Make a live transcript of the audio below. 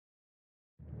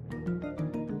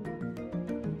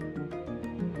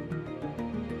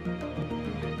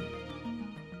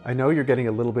I know you're getting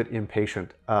a little bit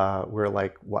impatient. We're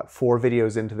like, what, 4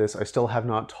 videos into this. I still have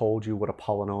not told you what a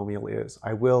polynomial is.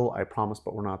 I will, I promise,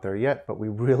 but we're not there yet. But we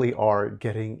really are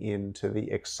getting into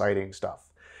the exciting stuff.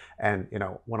 And, you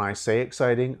know, when I say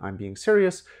exciting, I'm being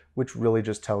serious, which really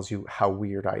just tells you how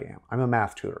weird I am. I'm a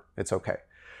math tutor. It's okay.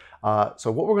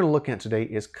 So what we're going to look at today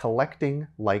is collecting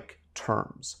like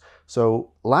terms.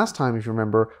 So last time, if you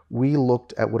remember, we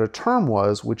looked at what a term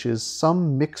was, which is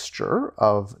some mixture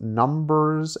of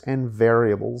numbers and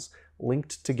variables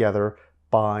linked together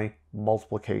by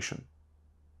multiplication.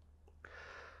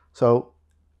 So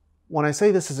when I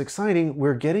say this is exciting,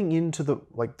 we're getting into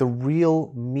the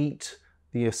real meat,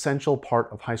 the essential part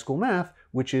of high school math,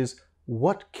 which is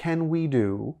what can we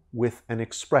do with an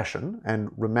expression? And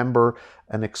remember,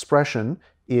 an expression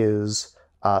is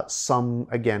some,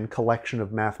 again, collection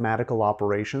of mathematical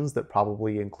operations that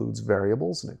probably includes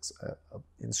variables and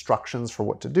instructions for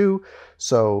what to do.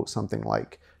 So something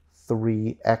like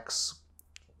 3x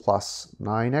plus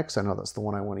 9x, I know that's the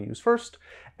one I want to use first.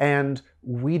 And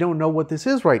we don't know what this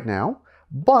is right now,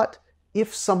 but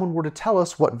if someone were to tell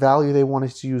us what value they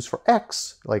wanted to use for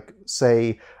x, like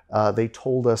say they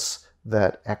told us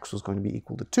that x was going to be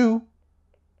equal to 2,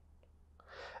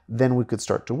 then we could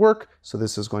start to work. So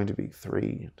this is going to be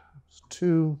 3 times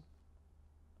 2.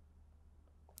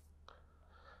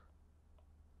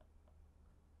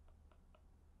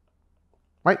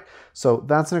 Right? So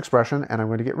that's an expression, and I'm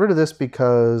going to get rid of this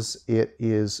because it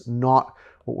is not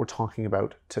what we're talking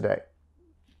about today.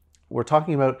 We're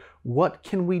talking about what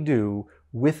can we do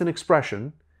with an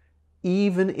expression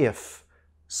even if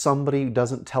somebody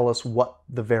doesn't tell us what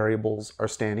the variables are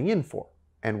standing in for.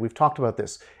 And we've talked about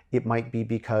this. It might be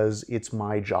because it's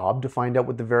my job to find out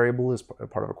what the variable is,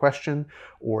 part of a question,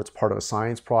 or it's part of a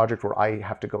science project where I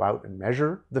have to go out and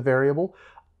measure the variable,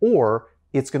 or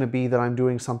it's going to be that I'm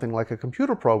doing something like a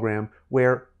computer program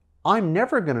where I'm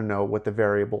never going to know what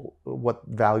what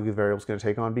value the variable is going to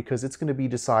take on, because it's going to be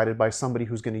decided by somebody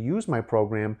who's going to use my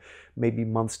program maybe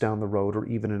months down the road or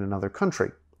even in another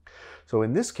country. So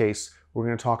in this case, we're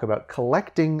going to talk about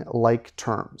collecting like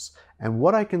terms. And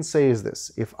what I can say is this: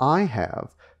 if I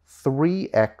have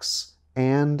 3x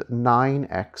and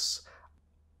 9x,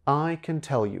 I can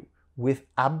tell you with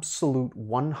absolute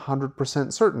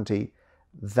 100% certainty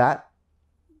that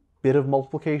bit of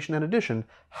multiplication and addition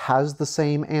has the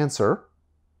same answer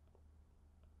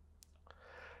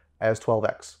as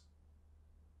 12x.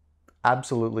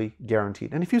 Absolutely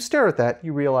guaranteed. And if you stare at that,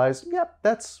 you realize, yep,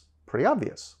 that's pretty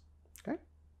obvious. Okay?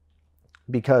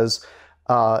 Because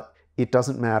it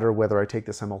doesn't matter whether I take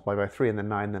this and multiply by 3 and then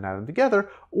 9 and then add them together,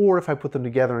 or if I put them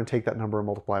together and take that number and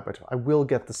multiply it by 2. I will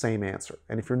get the same answer.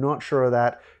 And if you're not sure of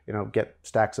that, you know, get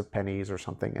stacks of pennies or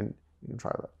something and you can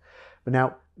try that. But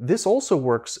now, this also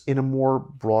works in a more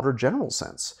broader general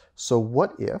sense. So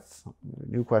what if,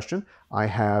 new question, I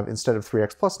have, instead of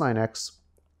 3x plus 9x,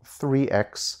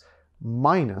 3x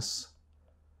minus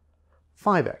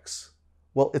 5x.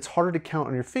 Well, it's harder to count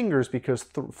on your fingers because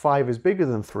 5 is bigger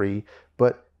than 3,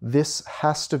 but this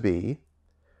has to be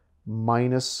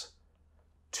minus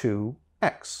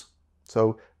 2x.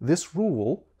 So this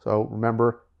rule, so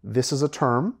remember, this is a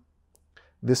term,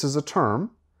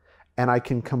 and I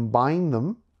can combine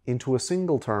them into a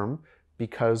single term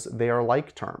because they are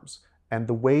like terms. And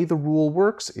the way the rule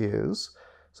works is,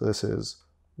 so this is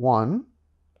 1,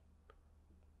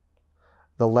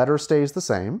 the letter stays the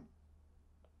same,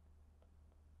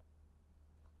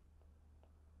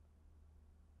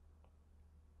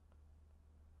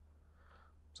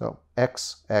 so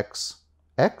x, x,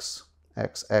 x,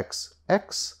 x, x,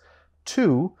 x,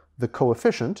 2, the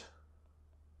coefficient,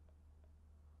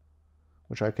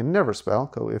 which I can never spell,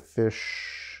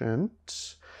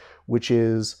 coefficient, which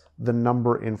is the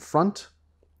number in front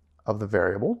of the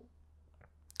variable,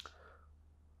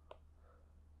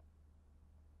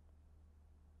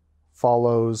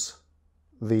 follows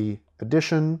the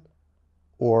addition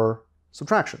or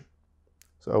subtraction.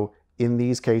 So in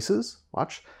these cases,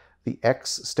 watch, the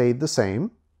x stayed the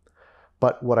same,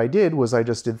 but what I did was I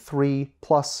just did 3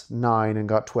 plus 9 and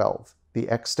got 12. The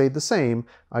x stayed the same.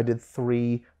 I did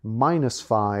 3 minus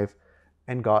 5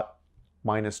 and got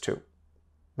minus 2.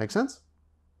 Make sense?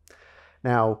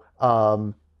 Now,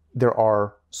 there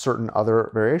are certain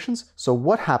other variations. So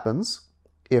what happens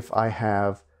if I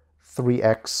have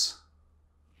 3x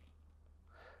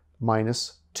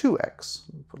minus 2x?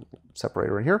 Put a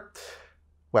separator in here.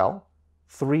 Well,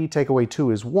 3 take away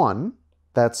 2 is 1.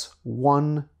 That's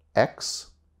 1x.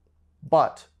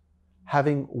 But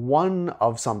having one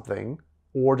of something,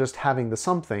 or just having the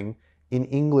something, in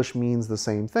English means the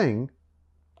same thing.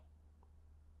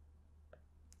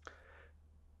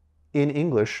 in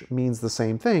English means the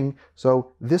same thing,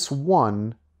 so this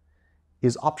 1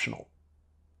 is optional.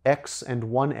 X and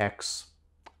 1x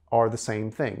are the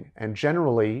same thing. And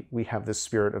generally, we have this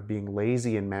spirit of being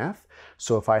lazy in math.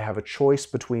 So if I have a choice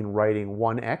between writing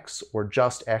 1x or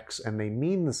just x and they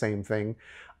mean the same thing,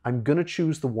 I'm going to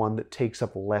choose the one that takes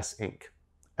up less ink.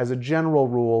 As a general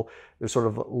rule, there's sort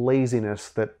of laziness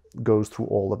that goes through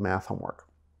all of math homework.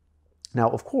 Now,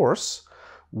 of course,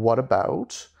 what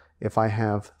about if I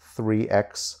have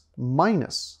 3x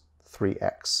minus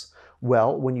 3x?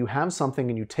 Well, when you have something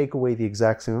and you take away the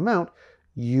exact same amount,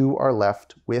 you are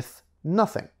left with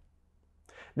nothing.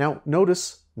 Now,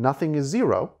 notice nothing is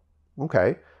 0.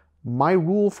 Okay, my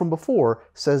rule from before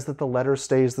says that the letter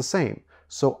stays the same.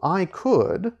 So I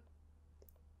could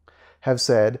have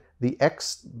said the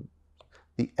x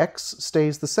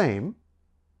stays the same,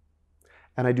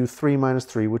 and I do 3 minus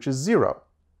 3, which is 0.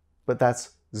 But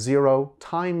that's 0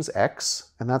 times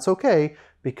x, and that's okay,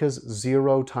 because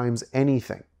 0 times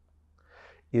anything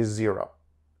is 0.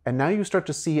 And now you start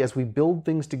to see, as we build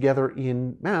things together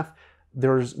in math,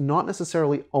 there's not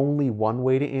necessarily only one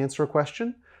way to answer a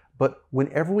question, but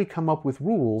whenever we come up with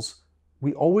rules,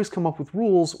 we always come up with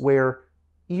rules where,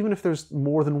 even if there's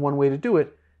more than one way to do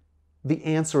it, the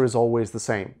answer is always the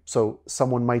same. So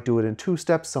someone might do it in 2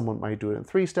 steps, someone might do it in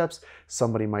 3 steps,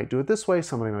 somebody might do it this way,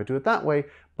 somebody might do it that way,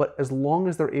 but as long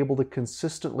as they're able to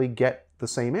consistently get the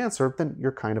same answer, then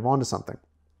you're kind of onto something.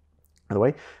 By the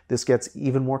way, this gets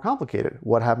even more complicated.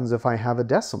 What happens if I have a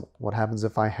decimal? What happens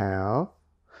if I have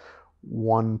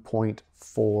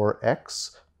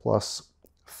 1.4x plus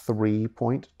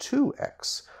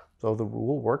 3.2x? So the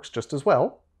rule works just as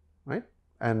well, right?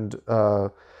 And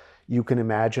you can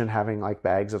imagine having like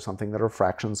bags of something that are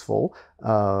fractions full.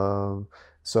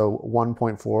 So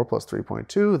 1.4 plus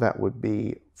 3.2, that would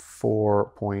be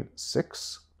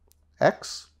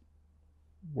 4.6x.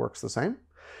 Works the same.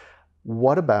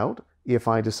 What about if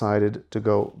I decided to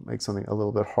go make something a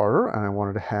little bit harder and I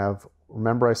wanted to have,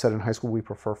 remember I said in high school we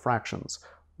prefer fractions,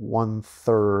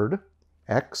 1/3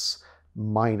 x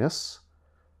minus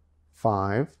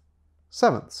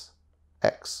 5/7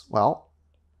 x. Well,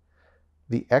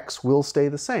 the x will stay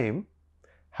the same.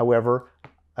 However,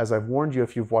 as I've warned you,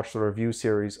 if you've watched the review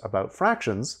series about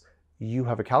fractions, you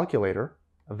have a calculator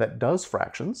that does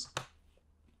fractions.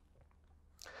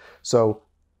 So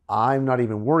I'm not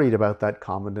even worried about that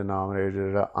common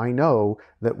denominator. I know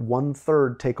that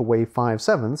 1/3 take away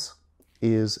 5/7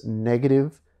 is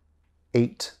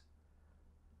 -8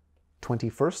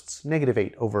 21sts,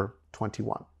 -8 over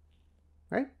 21,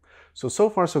 right? So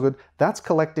far so good. That's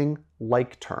collecting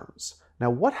like terms. Now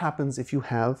what happens if you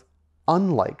have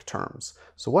unlike terms?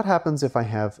 So what happens if I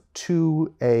have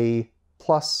 2a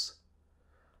plus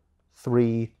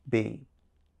 3b?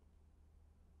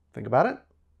 Think about it.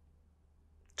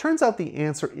 Turns out the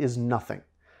answer is nothing.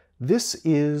 This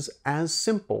is as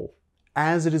simple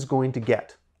as it is going to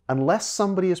get. Unless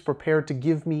somebody is prepared to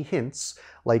give me hints,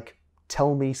 like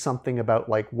tell me something about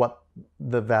like what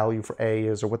the value for A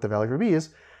is or what the value for B is,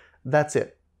 that's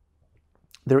it.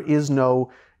 There is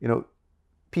no,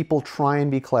 people try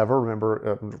and be clever.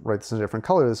 Remember, write this in a different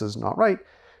color. This is not right.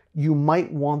 You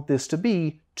might want this to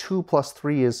be 2 plus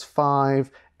 3 is 5,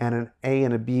 and an A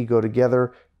and a B go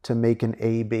together to make an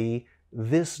AB.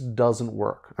 This doesn't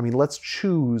work. I mean, let's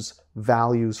choose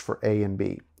values for A and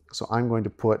B. So I'm going to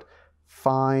put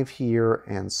 5 here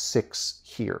and 6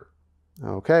 here.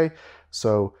 Okay,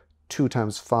 so 2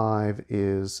 times 5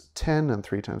 is 10, and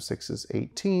 3 times 6 is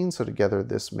 18. So together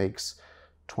this makes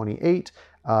 28.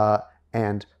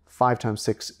 And 5 times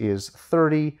 6 is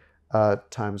 30.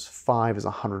 Times 5 is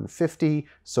 150.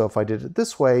 So if I did it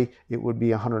this way, it would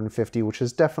be 150, which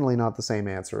is definitely not the same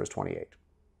answer as 28.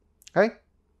 Okay?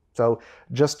 So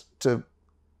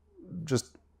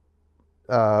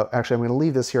actually I'm going to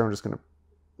leave this here. I'm just going to,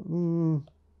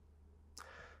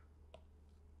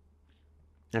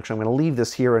 actually I'm going to leave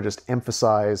this here and just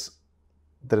emphasize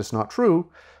that it's not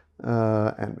true.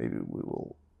 And maybe we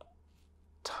will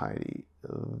tidy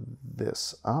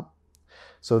this up.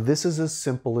 So this is as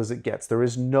simple as it gets. There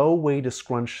is no way to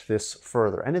scrunch this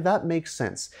further. And that makes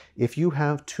sense. If you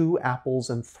have 2 apples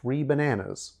and 3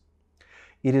 bananas,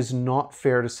 it is not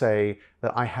fair to say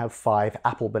that I have 5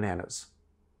 apple bananas.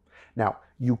 Now,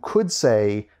 you could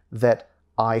say that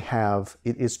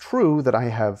it is true that I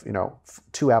have,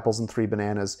 2 apples and 3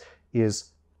 bananas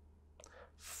is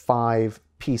 5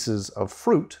 pieces of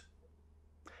fruit,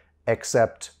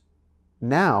 except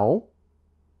now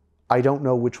I don't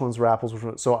know which ones are apples.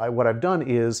 So what I've done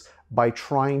is, by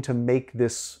trying to make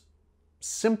this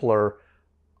simpler,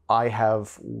 I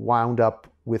have wound up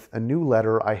with a new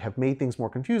letter, I have made things more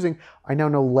confusing. I now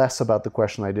know less about the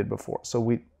question I did before. So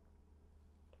we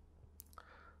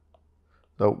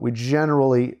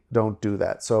generally don't do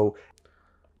that. So,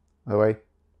 by the way,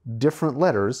 different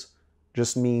letters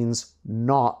just means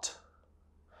not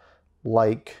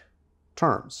like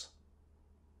terms.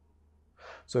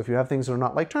 So if you have things that are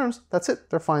not like terms, that's it.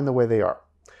 They're fine the way they are.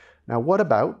 Now, what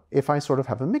about if I sort of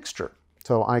have a mixture?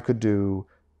 So I could do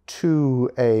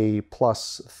 2a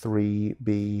plus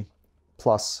 3b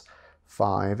plus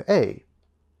 5a.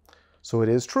 So it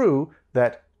is true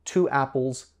that 2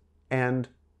 apples and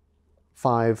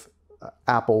 5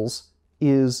 apples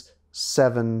is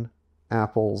 7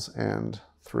 apples and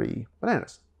 3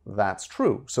 bananas. That's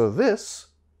true. So this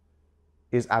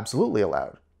is absolutely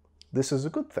allowed. This is a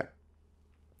good thing.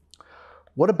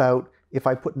 What about if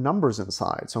I put numbers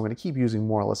inside? So I'm going to keep using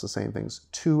more or less the same things.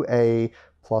 2a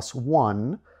plus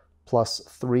 1 plus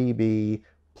 3b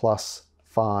plus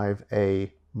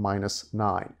 5a minus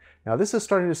 9. Now this is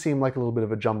starting to seem like a little bit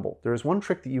of a jumble. There is one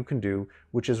trick that you can do,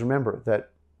 which is remember that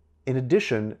in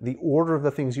addition, the order of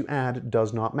the things you add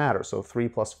does not matter. So 3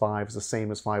 plus 5 is the same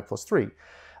as 5 plus 3.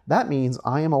 That means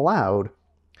I am allowed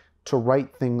to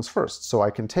write things first. So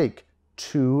I can take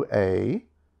 2a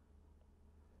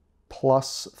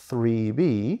plus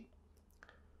 3b.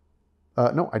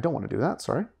 No, I don't want to do that,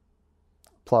 sorry.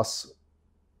 Plus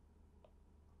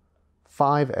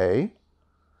 5a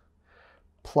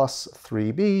plus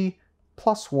 3b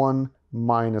plus 1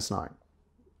 minus 9.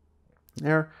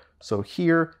 There. So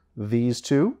here, these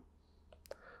two,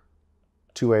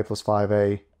 2a plus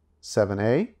 5a,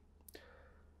 7a.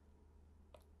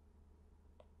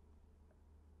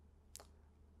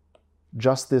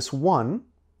 Just this one,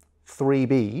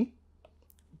 3b,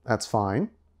 that's fine.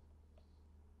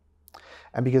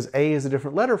 And because a is a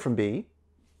different letter from b,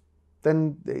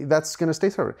 then that's going to stay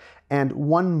separate. And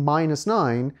 1 minus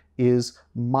 9 is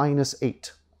minus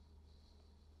 8.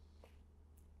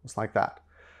 Just like that.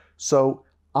 So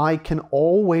I can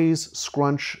always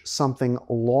scrunch something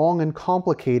long and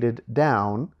complicated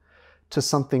down to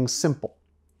something simple.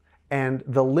 And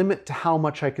the limit to how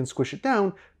much I can squish it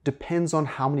down depends on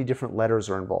how many different letters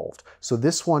are involved. So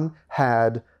this one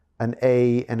had an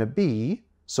A and a B,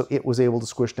 so it was able to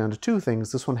squish down to 2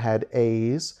 things. This one had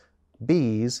A's,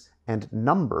 B's, and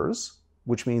numbers,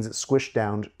 which means it squished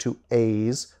down to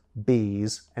A's,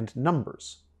 B's, and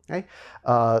numbers. Okay?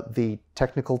 The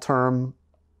technical term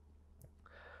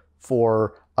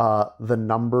for the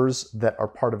numbers that are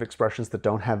part of expressions that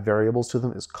don't have variables to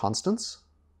them is constants.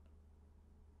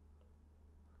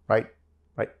 Right?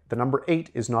 Right? The number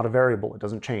 8 is not a variable. It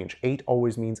doesn't change. 8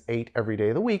 always means 8 every day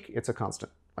of the week. It's a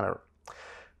constant. Whatever.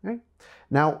 Okay?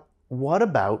 Now, what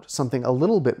about something a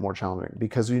little bit more challenging?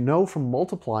 Because you know from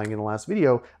multiplying in the last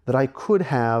video that I could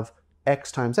have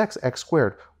x times x, x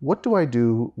squared. What do I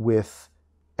do with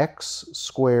x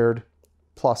squared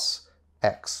plus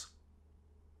x?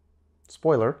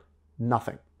 Spoiler,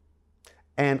 nothing.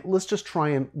 And let's just try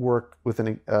and work with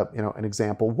an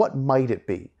example. What might it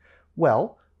be?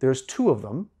 Well, there's 2 of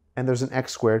them, and there's an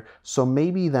x squared, so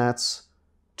maybe that's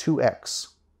 2x.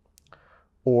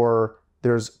 Or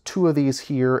there's 2 of these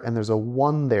here, and there's a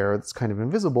 1 there that's kind of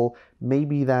invisible.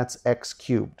 Maybe that's x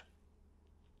cubed.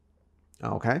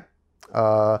 Okay?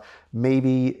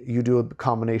 Maybe you do a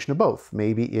combination of both.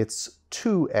 Maybe it's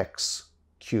 2x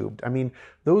cubed. I mean,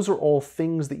 those are all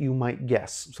things that you might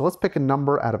guess. So let's pick a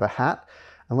number out of a hat,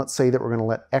 and let's say that we're going to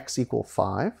let x equal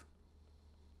 5.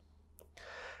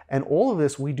 And all of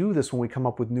this, we do this when we come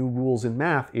up with new rules in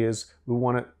math, is we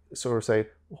want to sort of say,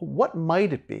 what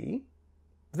might it be?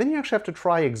 But then you actually have to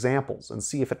try examples and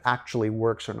see if it actually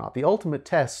works or not. The ultimate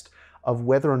test of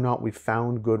whether or not we've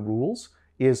found good rules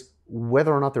is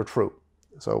whether or not they're true.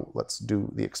 So let's do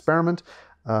the experiment.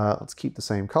 Let's keep the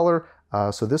same color.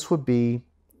 So this would be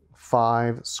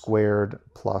 5 squared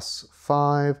plus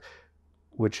 5,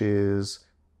 which is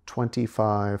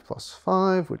 25 plus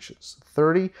 5, which is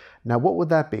 30. Now what would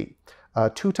that be?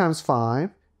 2 times 5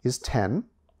 is 10.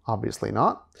 Obviously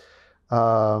not.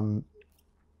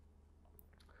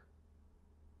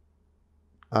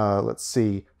 Let's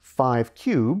see. 5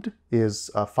 cubed is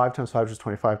 5 times 5 is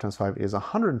 25 times 5 is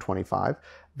 125.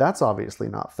 That's obviously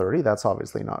not 30. That's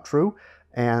obviously not true.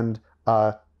 And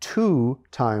 2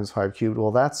 times 5 cubed,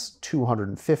 well, that's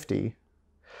 250.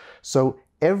 So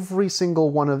every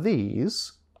single one of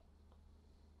these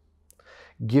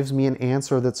gives me an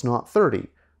answer that's not 30.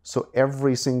 So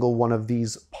every single one of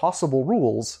these possible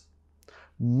rules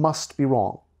must be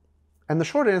wrong. And the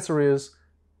short answer is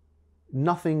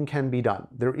nothing can be done.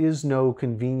 There is no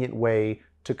convenient way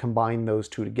to combine those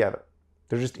two together.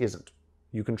 There just isn't.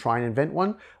 You can try and invent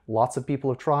one. Lots of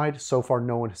people have tried. So far,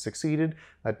 no one has succeeded.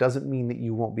 That doesn't mean that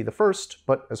you won't be the first,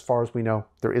 but as far as we know,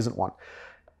 there isn't one.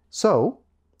 So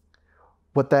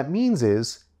what that means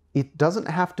is it doesn't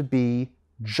have to be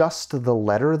just the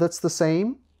letter that's the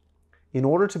same. In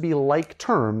order to be like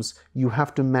terms, you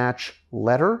have to match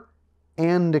letter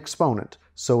and exponent.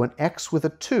 So an x with a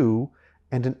 2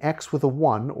 and an x with a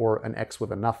 1, or an x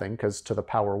with a nothing, because to the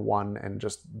power 1 and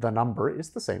just the number is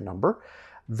the same number.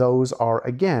 Those are,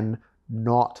 again,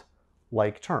 not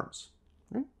like terms.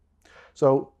 Okay?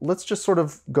 So let's just sort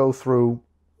of go through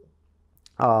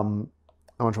a bunch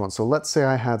of ones. So let's say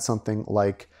I had something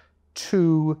like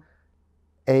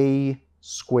 2a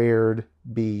squared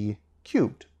b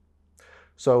cubed.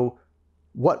 So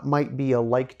what might be a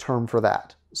like term for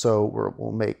that? So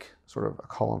we'll make sort of a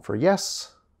column for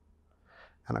yes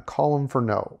and a column for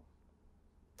no.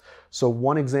 So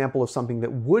one example of something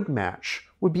that would match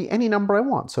would be any number I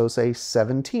want. So say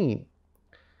 17,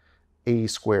 a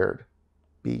squared,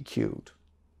 b cubed.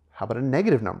 How about a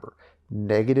negative number?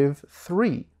 Negative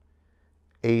 3,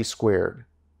 a squared,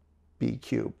 b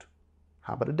cubed.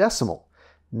 How about a decimal?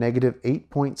 Negative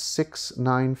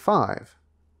 8.695,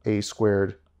 a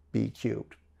squared, b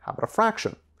cubed. How about a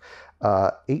fraction?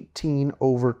 18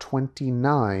 over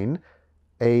 29,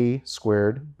 a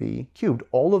squared, b cubed.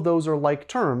 All of those are like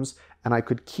terms, and I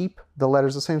could keep the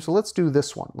letters the same. So let's do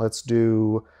this one. Let's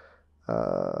do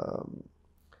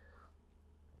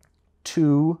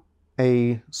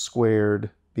 2a squared,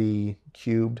 b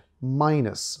cubed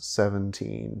minus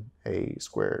 17a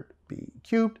squared, b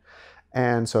cubed.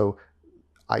 And so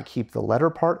I keep the letter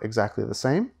part exactly the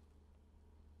same.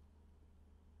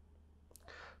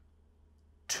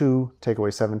 2 take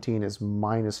away 17 is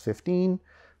minus 15.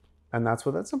 And that's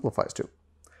what that simplifies to.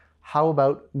 How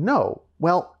about no?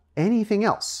 Well, anything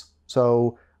else.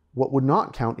 So what would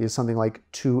not count is something like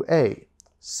 2a,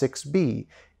 6b.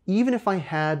 Even if I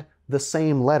had the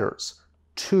same letters,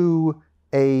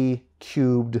 2a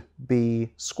cubed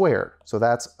b squared. So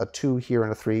that's a 2 here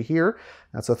and a 3 here.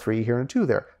 That's a 3 here and a 2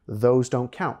 there. Those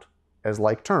don't count as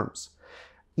like terms.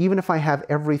 Even if I have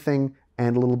everything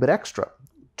and a little bit extra,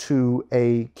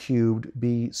 2a cubed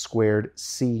b squared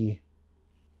c.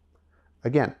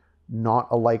 Again, not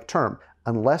a like term.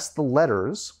 Unless the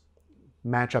letters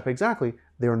match up exactly,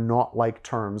 they're not like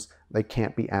terms. They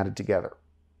can't be added together.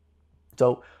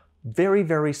 So very,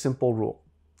 very simple rule.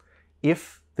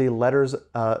 If the letters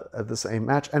are the same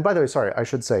match, and by the way, sorry, I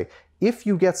should say, if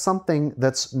you get something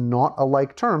that's not a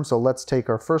like term, so let's take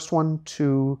our first one,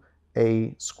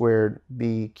 2a squared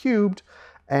b cubed,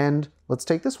 and let's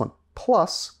take this one,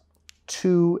 plus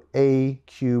 2a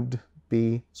cubed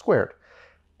b squared.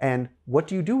 And what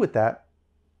do you do with that?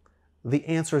 The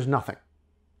answer is nothing.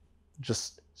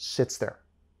 Just sits there,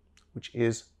 which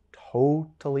is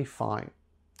totally fine.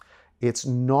 It's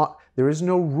not, there is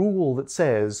no rule that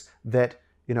says that,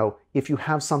 you know, if you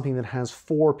have something that has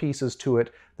 4 pieces to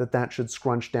it, that should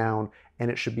scrunch down and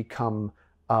it should become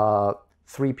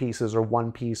 3 pieces or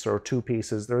 1 piece or 2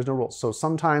 pieces. There is no rule. So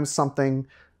sometimes something,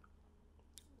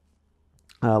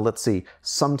 let's see,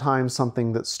 sometimes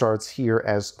something that starts here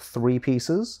as 3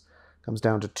 pieces comes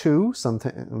down to 2.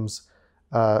 Sometimes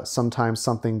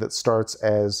something that starts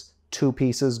as 2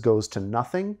 pieces goes to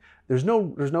nothing. There's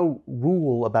no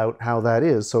rule about how that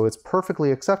is, so it's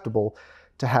perfectly acceptable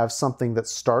to have something that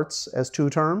starts as 2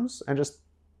 terms and just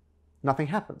nothing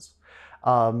happens.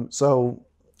 So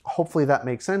hopefully that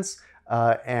makes sense.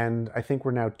 And I think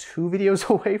we're now 2 videos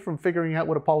away from figuring out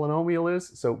what a polynomial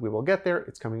is, so we will get there.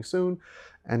 It's coming soon,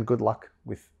 and good luck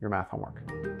with your math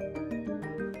homework.